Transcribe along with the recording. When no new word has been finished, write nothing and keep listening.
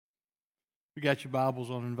If you got your Bibles,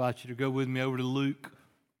 I want to invite you to go with me over to Luke.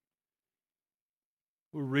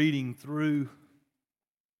 We're reading through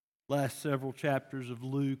last several chapters of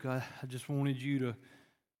Luke. I just wanted you to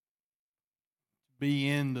be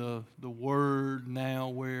in the Word now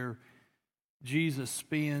where Jesus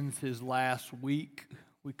spends his last week.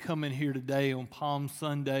 We come in here today on Palm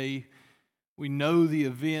Sunday. We know the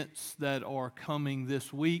events that are coming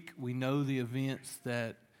this week. We know the events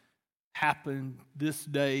that happened this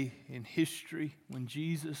day in history when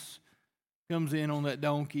Jesus comes in on that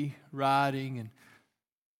donkey riding, and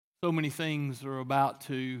so many things are about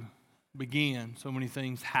to begin. So many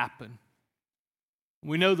things happen.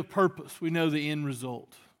 We know the purpose. We know the end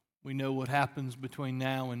result. We know what happens between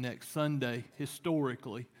now and next Sunday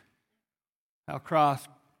historically. How Christ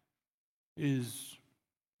is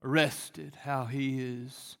arrested, how he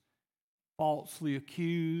is falsely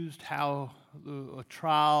accused, how a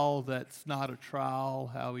trial that's not a trial,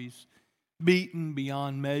 how he's beaten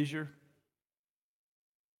beyond measure,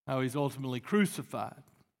 how he's ultimately crucified,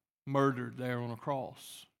 murdered there on a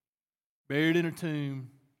cross, buried in a tomb,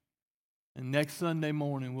 and next Sunday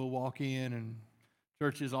morning we'll walk in and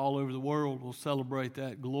churches all over the world will celebrate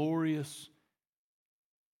that glorious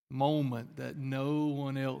moment that no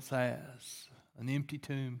one else has, an empty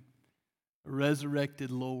tomb, a resurrected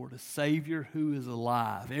Lord, a Savior who is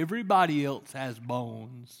alive. Everybody else has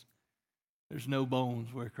bones. There's no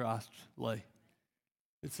bones where Christ lay.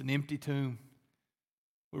 It's an empty tomb.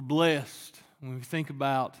 We're blessed when we think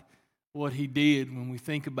about what he did, when we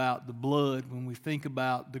think about the blood, when we think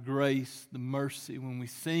about the grace, the mercy, when we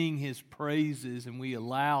sing his praises and we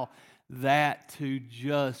allow that to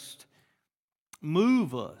just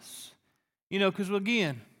move us. You know, because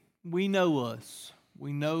again, we know us.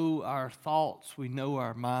 We know our thoughts, we know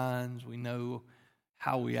our minds, we know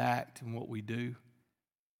how we act and what we do.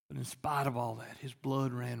 But in spite of all that, his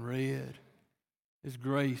blood ran red. His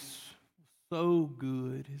grace was so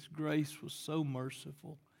good. His grace was so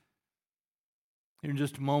merciful. Here in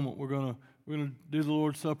just a moment, we're gonna do the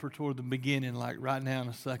Lord's Supper toward the beginning, like right now in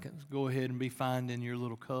a second. Go ahead and be finding your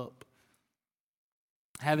little cup.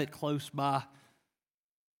 Have it close by.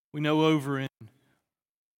 We know over in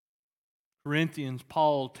Corinthians,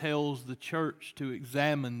 Paul tells the church to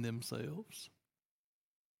examine themselves.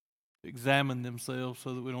 Examine themselves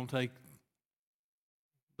so that we don't take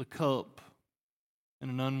the cup in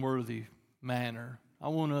an unworthy manner. I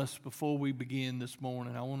want us, before we begin this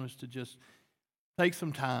morning, I want us to just take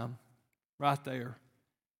some time right there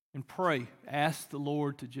and pray. Ask the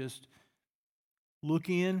Lord to just look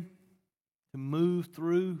in, to move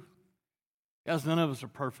through. Guys, none of us are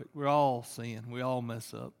perfect. We're all sin. We all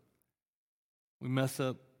mess up. We mess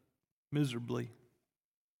up miserably.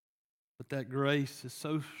 But that grace is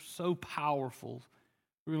so powerful.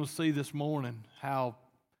 We're going to see this morning how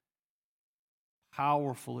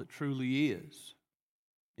powerful it truly is.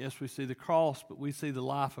 Yes, we see the cross, but we see the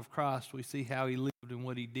life of Christ. We see how he lived and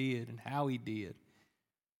what he did and how he did.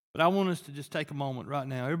 But I want us to just take a moment right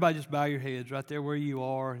now. Everybody just bow your heads right there where you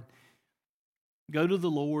are. And go to the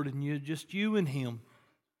Lord and you and him.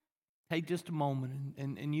 Take just a moment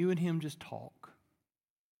and you and him just talk.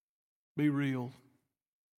 Be real.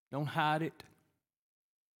 Don't hide it.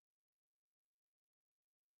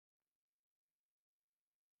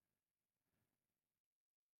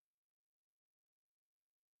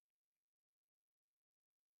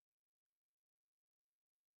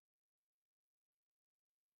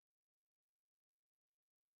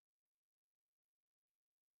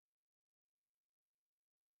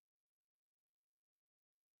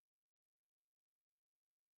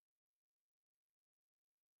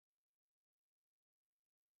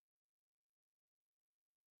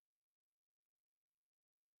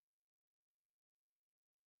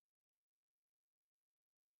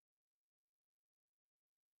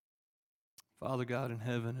 Father God in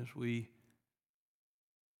heaven, as we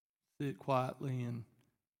sit quietly and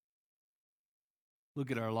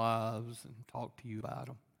look at our lives and talk to you about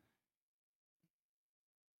them.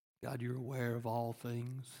 God, you're aware of all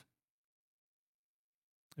things.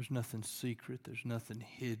 There's nothing secret. There's nothing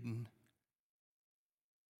hidden.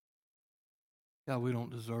 God, we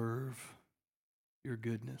don't deserve your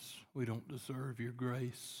goodness. We don't deserve your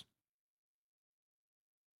grace.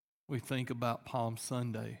 We think about Palm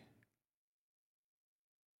Sunday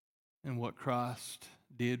and what Christ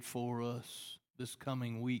did for us this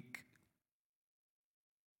coming week.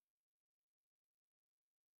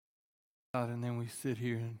 God, and then we sit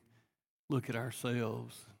here and look at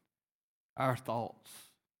ourselves, our thoughts,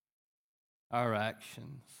 our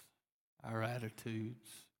actions, our attitudes.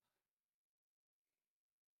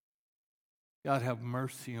 God, have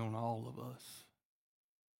mercy on all of us.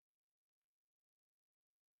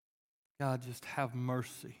 God, just have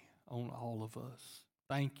mercy on all of us.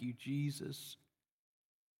 Thank you, Jesus,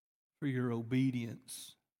 for your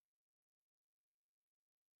obedience.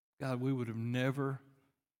 God, we would have never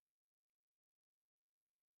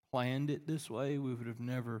planned it this way. We would have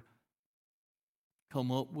never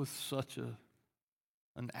come up with such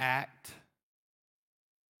an act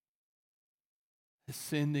as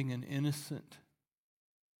sending an innocent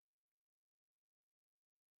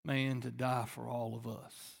man to die for all of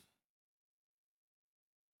us,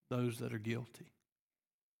 those that are guilty.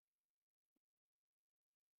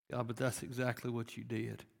 God, but that's exactly what you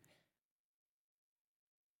did.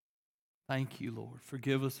 Thank you, Lord.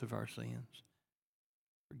 Forgive us of our sins.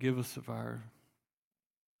 Forgive us of our,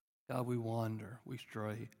 God, we wander, we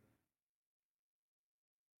stray.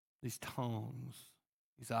 These tongues,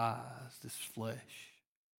 these eyes, this flesh,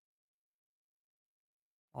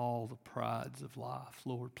 all the prides of life.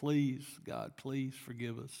 Lord, please, God, please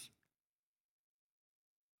forgive us.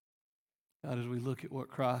 God, as we look at what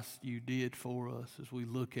Christ you did for us, as we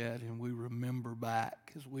look at and we remember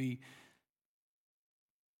back, as we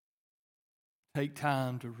take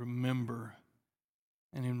time to remember,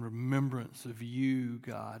 and in remembrance of you,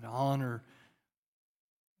 God, honor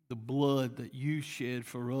the blood that you shed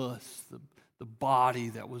for us, the body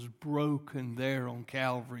that was broken there on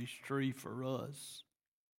Calvary's tree for us.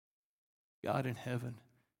 God in heaven,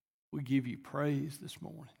 we give you praise this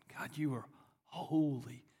morning. God, you are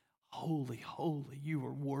holy, holy, holy. You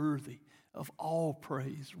are worthy of all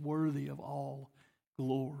praise, worthy of all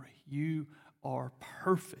glory. You are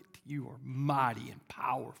perfect. You are mighty and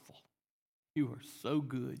powerful. You are so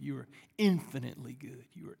good. You are infinitely good.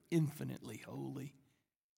 You are infinitely holy.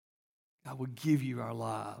 God, we give you our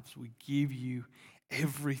lives. We give you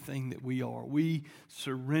everything that we are. We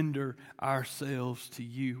surrender ourselves to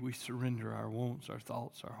you. We surrender our wants, our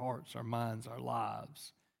thoughts, our hearts, our minds, our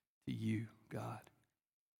lives to you, God.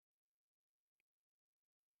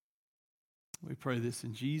 We pray this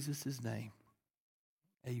in Jesus' name.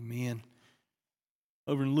 Amen.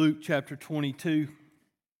 Over in Luke chapter 22,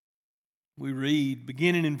 we read,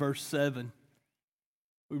 beginning in verse 7,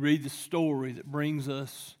 we read the story that brings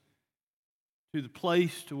us to the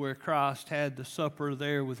place to where Christ had the supper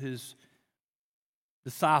there with his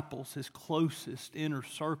disciples, his closest inner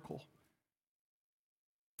circle.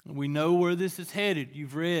 And we know where this is headed.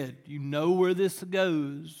 You've read. You know where this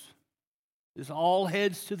goes. This all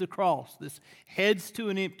heads to the cross. This heads to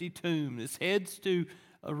an empty tomb. This heads to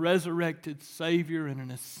a resurrected Savior and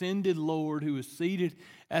an ascended Lord who is seated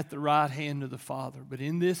at the right hand of the Father. But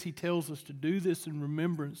in this, he tells us to do this in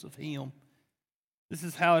remembrance of him. This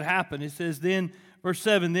is how it happened. It says, then, verse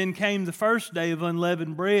 7, then came the first day of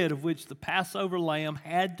unleavened bread, of which the Passover lamb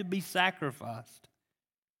had to be sacrificed.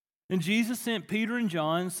 And Jesus sent Peter and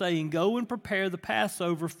John, saying, go and prepare the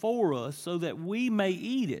Passover for us, so that we may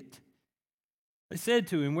eat it. They said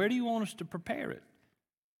to him, where do you want us to prepare it?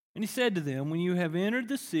 And he said to them, when you have entered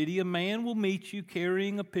the city, a man will meet you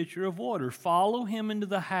carrying a pitcher of water. Follow him into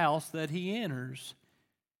the house that he enters.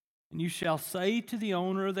 And you shall say to the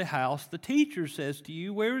owner of the house, the teacher says to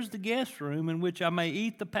you, where is the guest room in which I may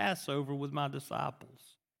eat the Passover with my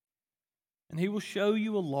disciples? And he will show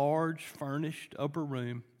you a large furnished upper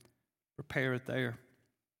room. Prepare it there.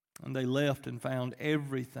 And they left and found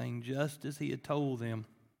everything just as he had told them.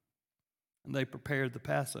 And they prepared the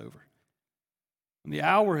Passover. When the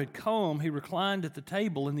hour had come, he reclined at the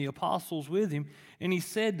table and the apostles with him, and he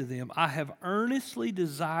said to them, I have earnestly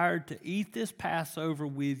desired to eat this Passover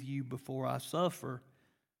with you before I suffer.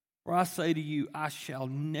 For I say to you, I shall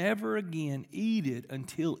never again eat it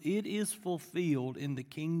until it is fulfilled in the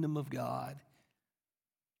kingdom of God.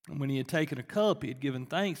 And when he had taken a cup, he had given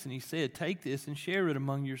thanks, and he said, take this and share it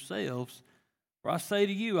among yourselves. For I say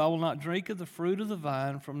to you, I will not drink of the fruit of the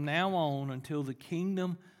vine from now on until the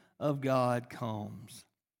kingdom of God comes.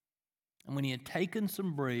 And when he had taken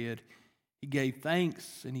some bread, he gave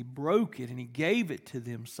thanks, and he broke it, and he gave it to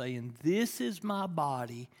them, saying, this is my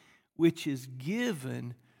body, which is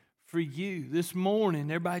given for you. This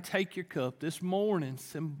morning, everybody take your cup. This morning,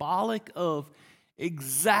 symbolic of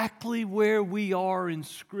exactly where we are in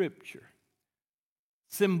Scripture.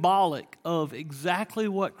 Symbolic of exactly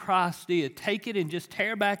what Christ did. Take it and just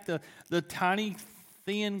tear back the tiny,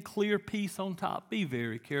 thin, clear piece on top. Be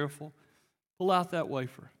very careful. Pull out that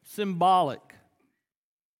wafer. Symbolic.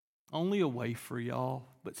 Only a wafer, y'all,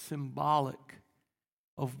 but symbolic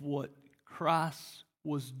of what Christ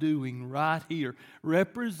was doing right here,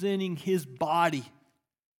 representing his body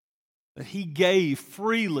that he gave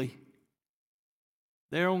freely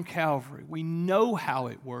there on Calvary. We know how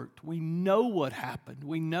it worked. We know what happened.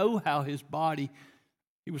 We know how his body,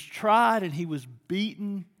 he was tried and he was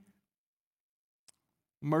beaten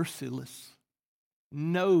merciless.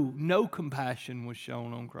 No compassion was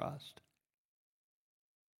shown on Christ.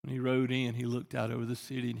 When he rode in, he looked out over the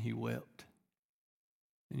city and he wept.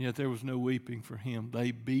 And yet there was no weeping for him.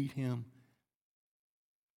 They beat him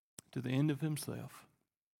to the end of himself.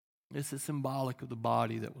 This is symbolic of the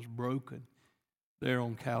body that was broken there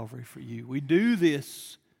on Calvary for you. We do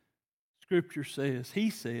this, Scripture says, he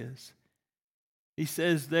says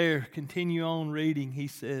there, continue on reading, he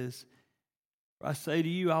says, I say to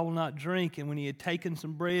you, I will not drink. And when he had taken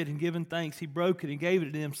some bread and given thanks, he broke it and gave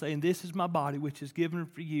it to them, saying, this is my body, which is given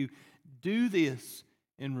for you. Do this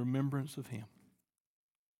in remembrance of him.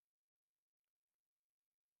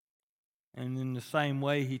 And in the same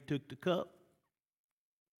way, he took the cup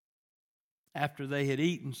after they had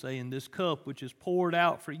eaten, saying, this cup which is poured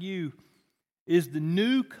out for you is the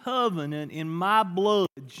new covenant in my blood.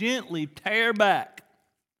 Gently tear back.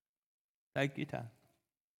 Take your time.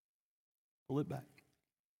 Pull it back.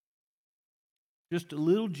 Just a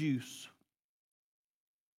little juice.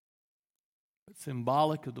 But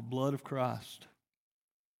symbolic of the blood of Christ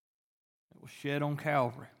that was shed on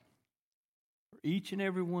Calvary for each and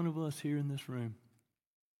every one of us here in this room.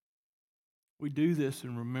 We do this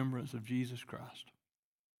in remembrance of Jesus Christ.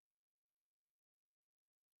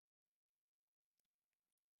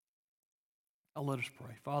 Now let us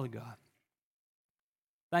pray. Father God,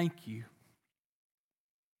 thank you.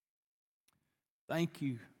 Thank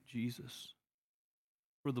you, Jesus,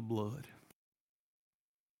 for the blood.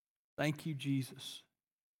 Thank you, Jesus.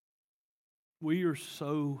 We are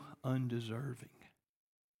so undeserving.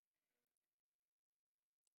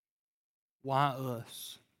 Why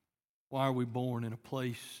us? Why are we born in a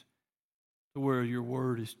place where your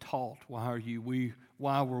word is taught?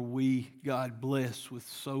 Why were we, God, blessed with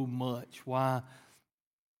so much? Why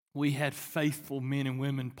we had faithful men and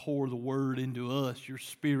women pour the word into us. Your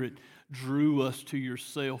Spirit drew us to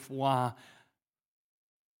yourself. Why?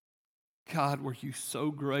 God, were you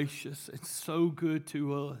so gracious and so good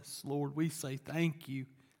to us? Lord, we say thank you.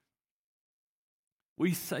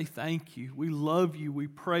 We say thank you. We love you. We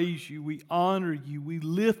praise you. We honor you. We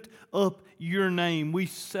lift up your name. We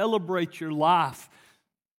celebrate your life.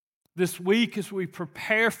 This week, as we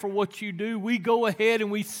prepare for what you do, we go ahead and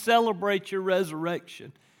we celebrate your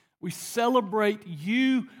resurrection. We celebrate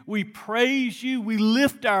you. We praise you. We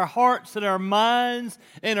lift our hearts and our minds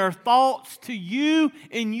and our thoughts to you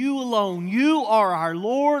and you alone. You are our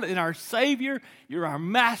Lord and our Savior. You're our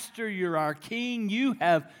Master. You're our King. You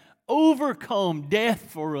have overcome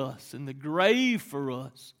death for us and the grave for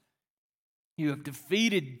us. You have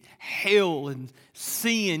defeated hell and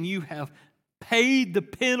sin. You have paid the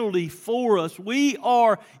penalty for us. We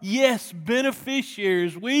are, yes,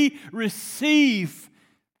 beneficiaries. We receive,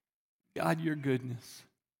 God, your goodness.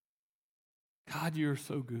 God, you're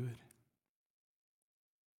so good.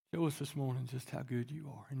 Show us this morning just how good you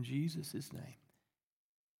are. In Jesus' name,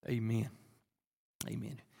 amen.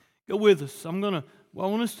 Amen. Go with us. I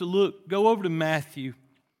want us to go over to Matthew.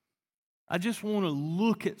 I just want to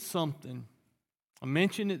look at something. I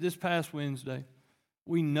mentioned it this past Wednesday.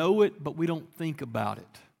 We know it, but we don't think about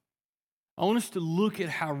it. I want us to look at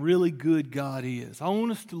how really good God is. I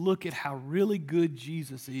want us to look at how really good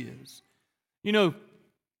Jesus is. You know,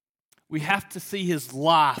 we have to see his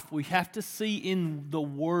life. We have to see in the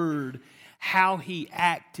Word how he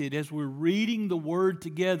acted. As we're reading the Word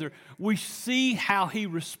together, we see how he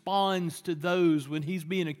responds to those when he's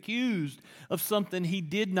being accused of something he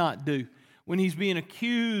did not do. When he's being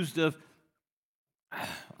accused of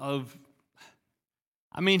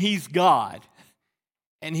he's God,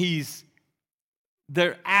 and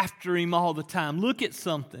they're after him all the time. Look at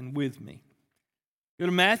something with me. Go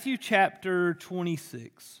to Matthew chapter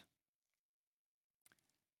 26.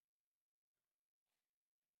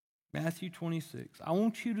 Matthew 26. I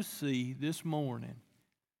want you to see this morning.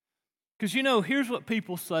 Because, here's what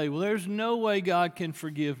people say. Well, there's no way God can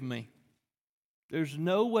forgive me. There's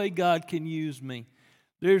no way God can use me.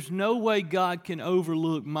 There's no way God can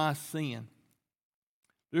overlook my sin.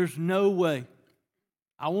 There's no way.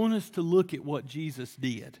 I want us to look at what Jesus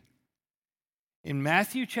did. In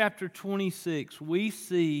Matthew chapter 26, we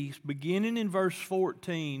see, beginning in verse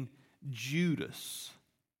 14, Judas.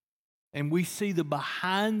 And we see the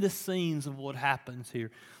behind the scenes of what happens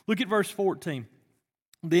here. Look at verse 14.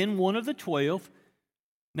 Then one of the 12,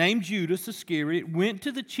 named Judas Iscariot, went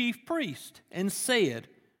to the chief priest and said,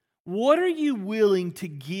 "What are you willing to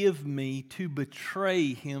give me to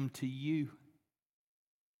betray him to you?"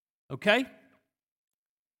 Okay?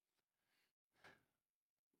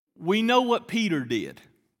 We know what Peter did.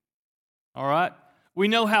 All right? We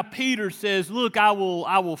know how Peter says, look, I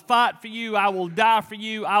will fight for you, I will die for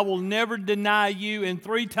you, I will never deny you. And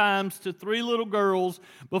 3 times to 3 little girls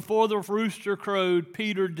before the rooster crowed,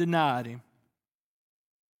 Peter denied him.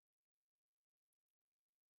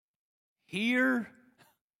 Here,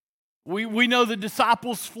 we know the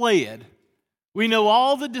disciples fled. We know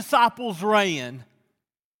all the disciples ran.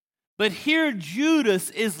 But here Judas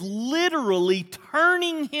is literally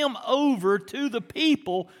turning him over to the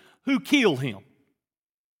people who kill him.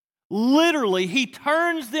 Literally, he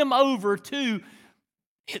turns them over to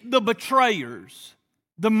the betrayers,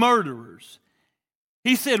 the murderers.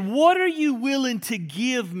 He said, what are you willing to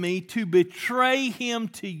give me to betray him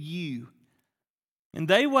to you? And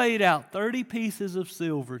they weighed out 30 pieces of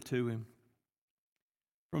silver to him.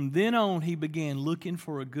 From then on, he began looking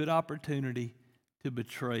for a good opportunity to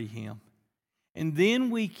betray him. And then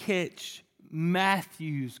we catch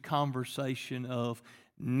Matthew's conversation of,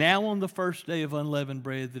 now on the first day of unleavened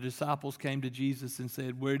bread, the disciples came to Jesus and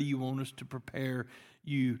said, where do you want us to prepare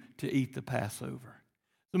you to eat the Passover?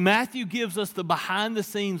 So Matthew gives us the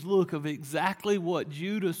behind-the-scenes look of exactly what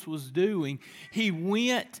Judas was doing. He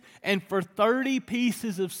went, and for 30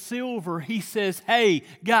 pieces of silver, he says, hey,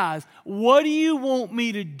 guys, what do you want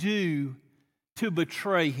me to do to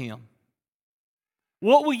betray him?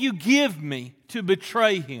 What will you give me to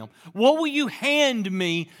betray him? What will you hand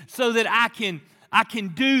me so that I can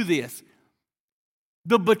do this?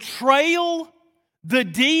 The betrayal, the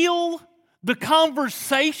deal, the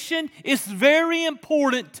conversation, is very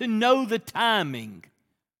important to know the timing.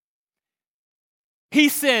 He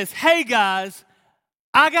says, hey guys,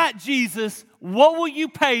 I got Jesus. What will you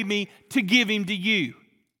pay me to give him to you?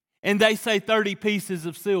 And they say 30 pieces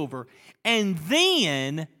of silver. And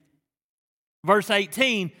then, verse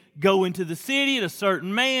 18, go into the city at a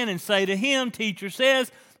certain man and say to him, teacher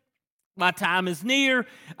says, my time is near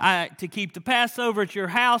to keep the Passover at your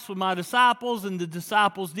house with my disciples. And the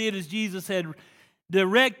disciples did as Jesus had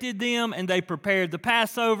directed them, and they prepared the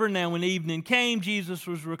Passover. Now when evening came, Jesus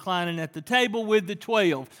was reclining at the table with the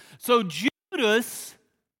 12. So Judas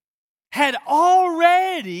had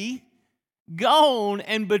already gone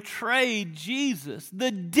and betrayed Jesus.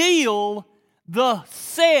 The deal, the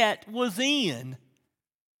set was in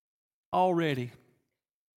already.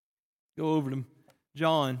 Go over to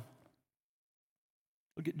John.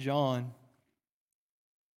 Look at John.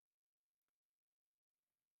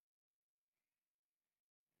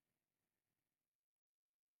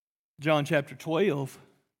 John chapter 12.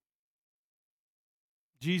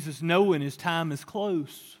 Jesus knowing his time is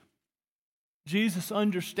close. Jesus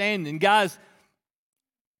understanding. Guys,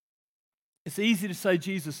 it's easy to say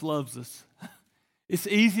Jesus loves us. It's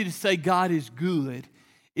easy to say God is good.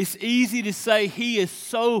 It's easy to say He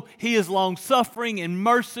is long-suffering and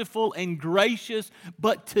merciful and gracious,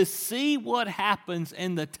 but to see what happens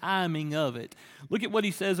and the timing of it. Look at what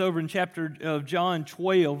He says over in chapter of John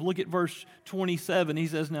 12. Look at verse 27. He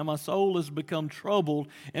says, now my soul has become troubled,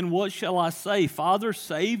 and what shall I say? Father,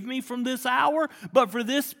 save me from this hour? But for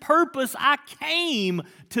this purpose I came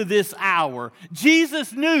to this hour.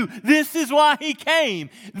 Jesus knew this is why He came.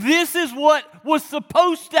 This is what was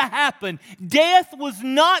supposed to happen. Death was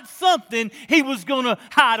not something He was going to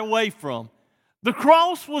hide away from. The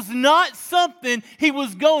cross was not something He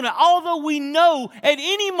was going to, although we know at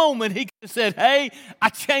any moment He could have said, hey, I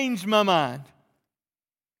changed my mind.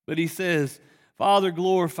 But He says, Father,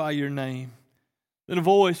 glorify your name. Then a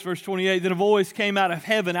voice, verse 28, then a voice came out of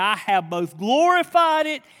heaven, I have both glorified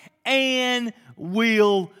it and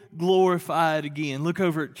will glorify it again. Look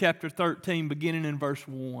over at chapter 13, beginning in verse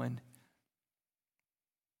 1.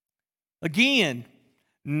 Again,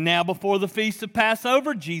 now before the feast of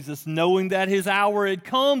Passover, Jesus, knowing that His hour had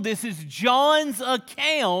come, this is John's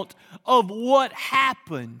account of what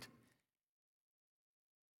happened.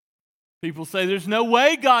 People say, there's no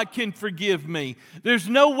way God can forgive me. There's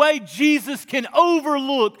no way Jesus can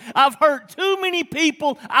overlook. I've hurt too many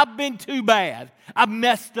people. I've been too bad. I've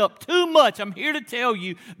messed up too much. I'm here to tell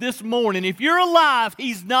you this morning, if you're alive,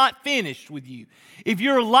 He's not finished with you. If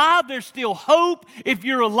you're alive, there's still hope. If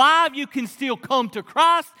you're alive, you can still come to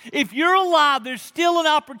Christ. If you're alive, there's still an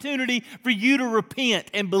opportunity for you to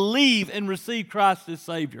repent and believe and receive Christ as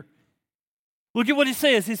Savior. Look at what He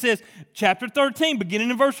says. He says, chapter 13, beginning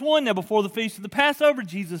in verse 1, now before the feast of the Passover,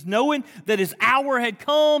 Jesus, knowing that His hour had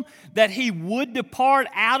come, that He would depart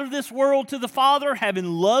out of this world to the Father, having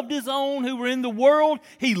loved His own who were in the world,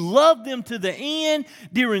 He loved them to the end.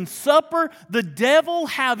 During supper, the devil,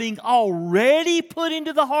 having already put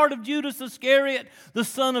into the heart of Judas Iscariot, the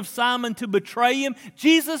son of Simon, to betray Him.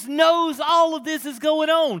 Jesus knows all of this is going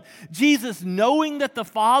on. Jesus, knowing that the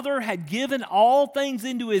Father had given all things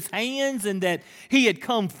into His hands, and that that he had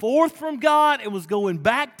come forth from God and was going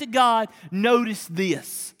back to God, notice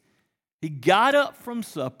this. He got up from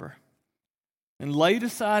supper and laid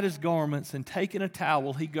aside his garments, and taking a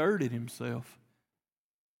towel, he girded himself.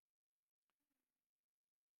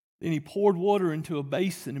 Then he poured water into a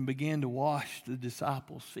basin and began to wash the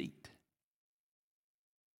disciples' feet.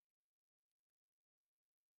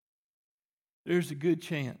 There's a good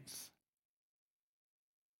chance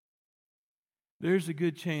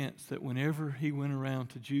that whenever he went around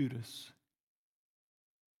to Judas,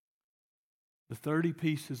 the 30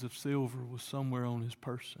 pieces of silver was somewhere on his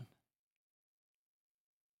person.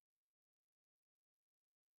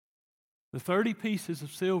 The 30 pieces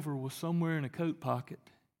of silver was somewhere in a coat pocket,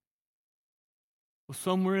 was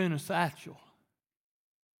somewhere in a satchel,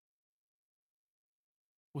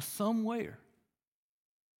 was somewhere.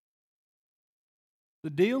 The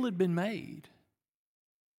deal had been made.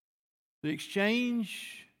 The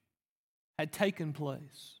exchange had taken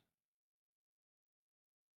place.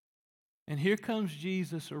 And here comes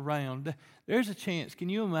Jesus around. There's a chance. Can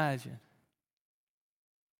you imagine?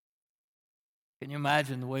 Can you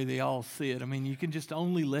imagine the way they all sit? I mean, you can just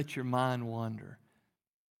only let your mind wander.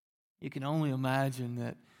 You can only imagine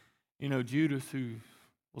that, Judas, who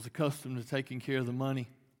was accustomed to taking care of the money,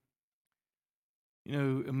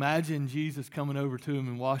 imagine Jesus coming over to him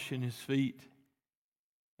and washing his feet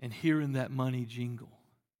and hearing that money jingle.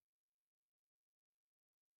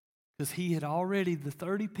 Because he had already, the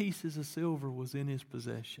 30 pieces of silver was in his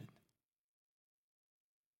possession.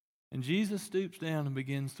 And Jesus stoops down and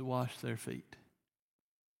begins to wash their feet.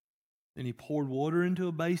 Then he poured water into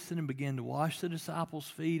a basin and began to wash the disciples'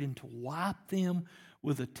 feet and to wipe them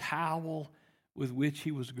with a towel with which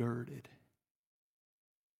he was girded.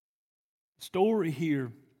 The story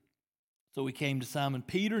here, so he came to Simon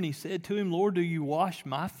Peter and he said to him, Lord, do you wash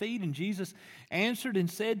my feet? And Jesus answered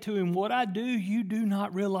and said to him, what I do you do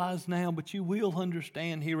not realize now, but you will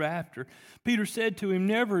understand hereafter. Peter said to him,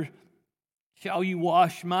 never shall you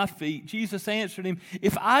wash my feet? Jesus answered him,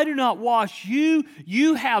 if I do not wash you,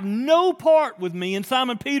 you have no part with me. And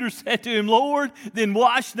Simon Peter said to him, Lord, then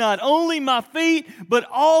wash not only my feet, but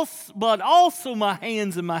also my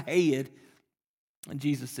hands and my head. And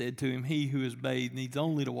Jesus said to him, he who is bathed needs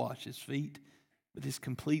only to wash his feet, but is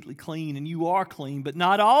completely clean. And you are clean, but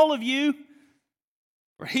not all of you.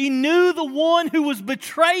 For he knew the one who was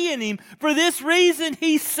betraying him. For this reason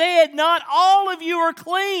he said, not all of you are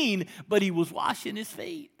clean. But he was washing his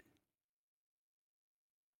feet.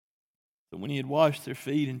 So when he had washed their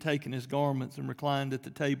feet and taken his garments and reclined at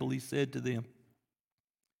the table, he said to them,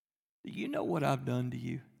 do you know what I've done to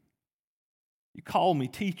you? You call me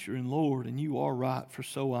teacher and Lord, and you are right, for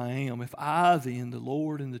so I am. If I then, the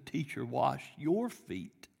Lord and the teacher, wash your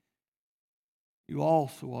feet, you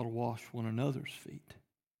also ought to wash one another's feet.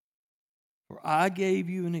 For I gave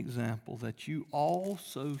you an example that you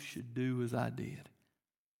also should do as I did.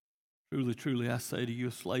 Truly, truly, I say to you,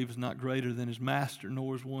 a slave is not greater than his master,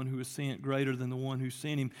 nor is one who is sent greater than the one who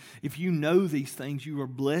sent him. If you know these things, you are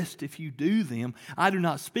blessed if you do them. I do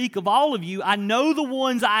not speak of all of you. I know the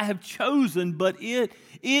ones I have chosen, but it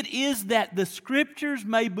is that the scriptures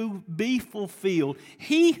may be fulfilled.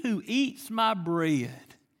 He who eats my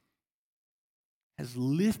bread has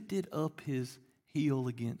lifted up his heel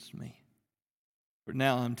against me. For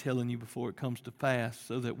now I'm telling you before it comes to pass,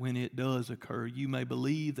 so that when it does occur, you may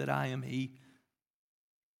believe that I am he.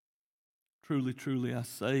 Truly, truly, I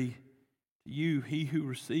say to you, he who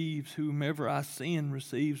receives whomever I send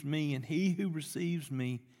receives me, and he who receives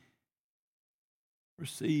me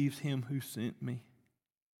receives him who sent me.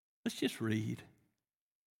 Let's just read.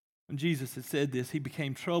 When Jesus had said this, he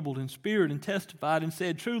became troubled in spirit and testified and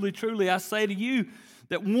said, truly, truly, I say to you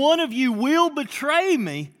that one of you will betray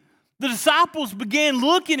me. The disciples began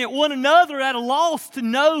looking at one another at a loss to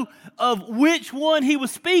know of which one he was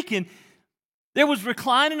speaking. There was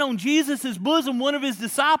reclining on Jesus' bosom one of his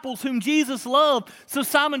disciples whom Jesus loved. So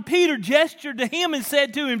Simon Peter gestured to him and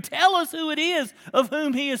said to him, tell us who it is of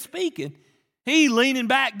whom he is speaking. He, leaning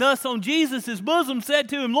back thus on Jesus' bosom, said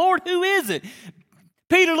to him, Lord, who is it?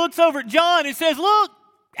 Peter looks over at John and says, look,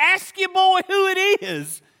 ask your boy who it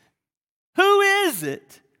is. Who is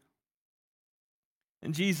it?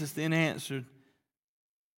 And Jesus then answered,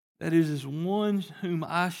 that it is one whom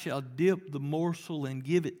I shall dip the morsel and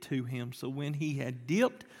give it to him. So when he had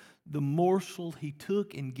dipped the morsel, he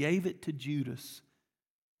took and gave it to Judas,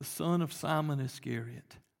 the son of Simon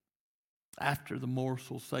Iscariot. After the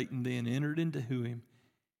morsel, Satan then entered into him,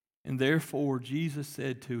 and therefore Jesus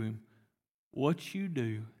said to him, what you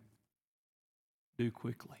do, do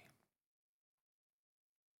quickly.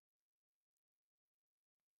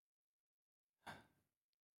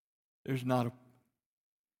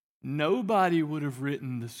 Nobody would have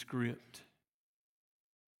written the script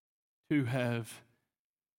to have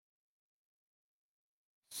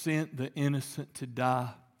sent the innocent to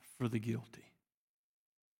die for the guilty.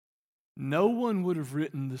 No one would have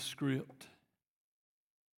written the script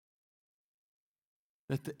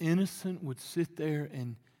that the innocent would sit there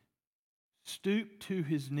and stoop to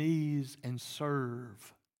his knees and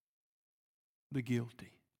serve the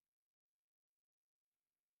guilty.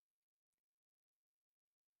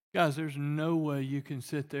 Guys, there's no way you can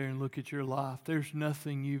sit there and look at your life. There's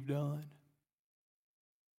nothing you've done.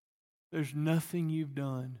 There's nothing you've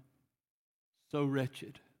done so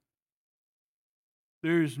wretched.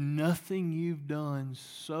 There's nothing you've done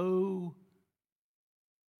so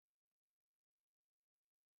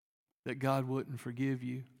that God wouldn't forgive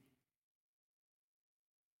you.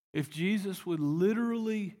 If Jesus would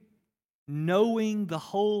literally, knowing the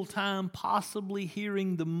whole time, possibly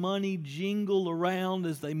hearing the money jingle around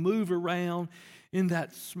as they move around in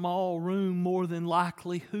that small room, more than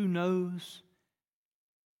likely, who knows?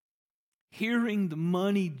 Hearing the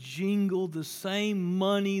money jingle, the same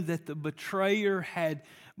money that the betrayer had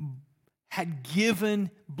given,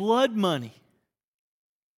 blood money.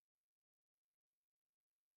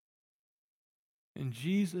 And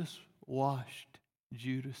Jesus washed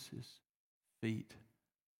Judas's feet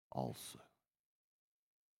also.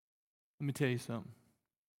 Let me tell you something.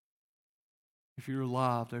 If you're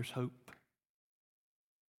alive, there's hope.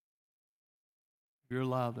 If you're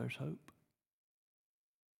alive, there's hope.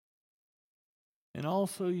 And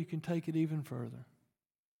also, you can take it even further.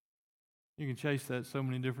 You can chase that so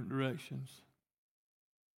many different directions.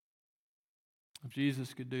 If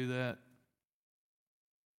Jesus could do that,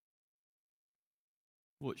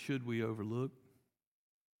 what should we overlook?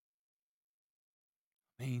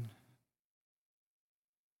 I mean,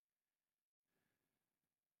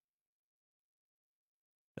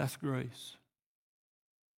 that's grace.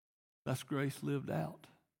 That's grace lived out.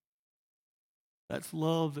 That's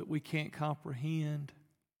love that we can't comprehend.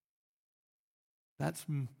 That's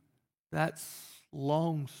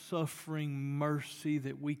long-suffering mercy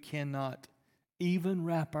that we cannot even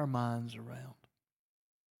wrap our minds around.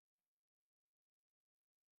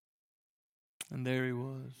 And there he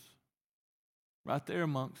was, right there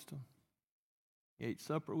amongst them. He ate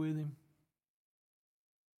supper with him.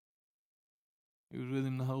 He was with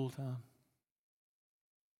him the whole time.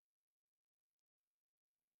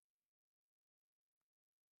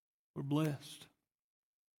 We're blessed.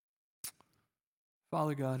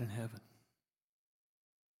 Father God in heaven,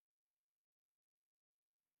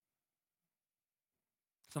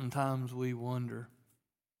 sometimes we wonder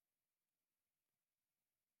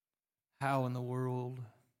how in the world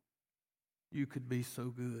you could be so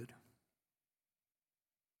good.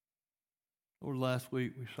 Lord, last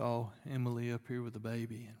week we saw Emily up here with a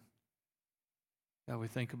baby, and how we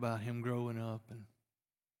think about him growing up and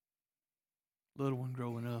little one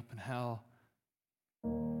growing up, and how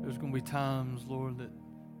there's going to be times, Lord,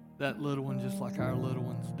 that little one, just like our little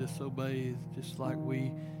ones, disobeys, just like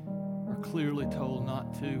we are clearly told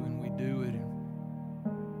not to, and we do it. And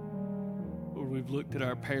Lord, we've looked at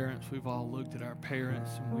our parents. We've all looked at our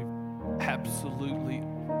parents, and we've absolutely,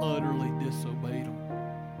 utterly disobeyed them.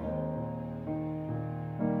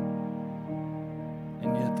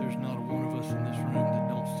 And yet there's not a one of us in this room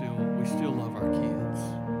that we still love our kids.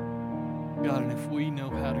 God, and if we know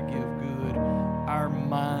how to give good, our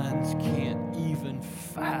minds can't even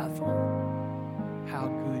fathom how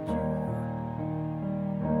good you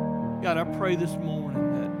are. God, I pray this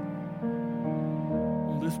morning that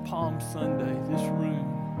on this Palm Sunday, this room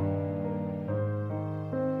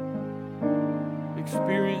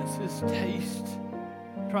experiences, taste,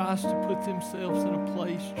 tries to put themselves in a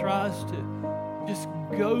place, tries to just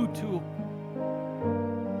go to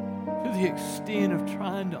the extent of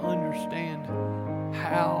trying to understand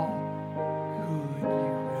how good you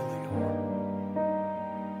really are.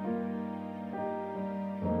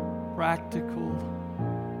 Practical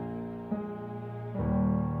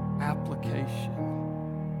application.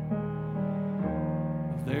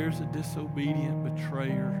 If there's a disobedient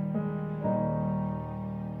betrayer,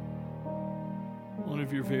 one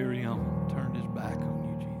of your very own turned his back on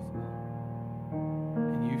you, Jesus,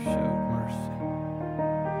 and you showed mercy.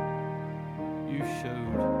 You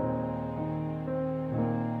showed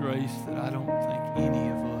grace that I don't think any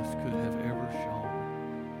of us could have ever shown.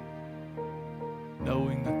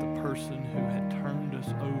 Knowing that the person who had turned us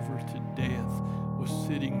over to death was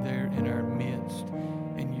sitting there in our midst,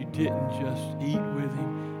 and you didn't just eat with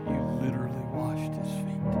him, you literally washed his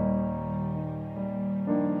feet.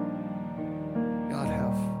 God,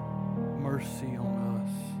 have mercy on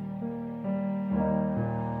us.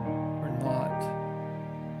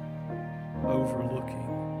 overlooking.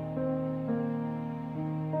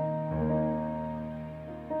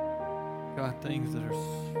 God, things that are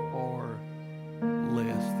far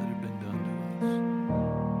less that have been done to us.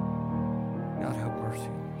 God, have mercy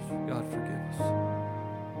on us. God, forgive us.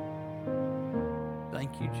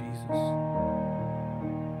 Thank you, Jesus.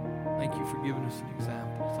 Thank you for giving us an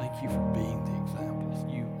example. Thank you for being the examples.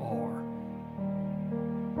 You are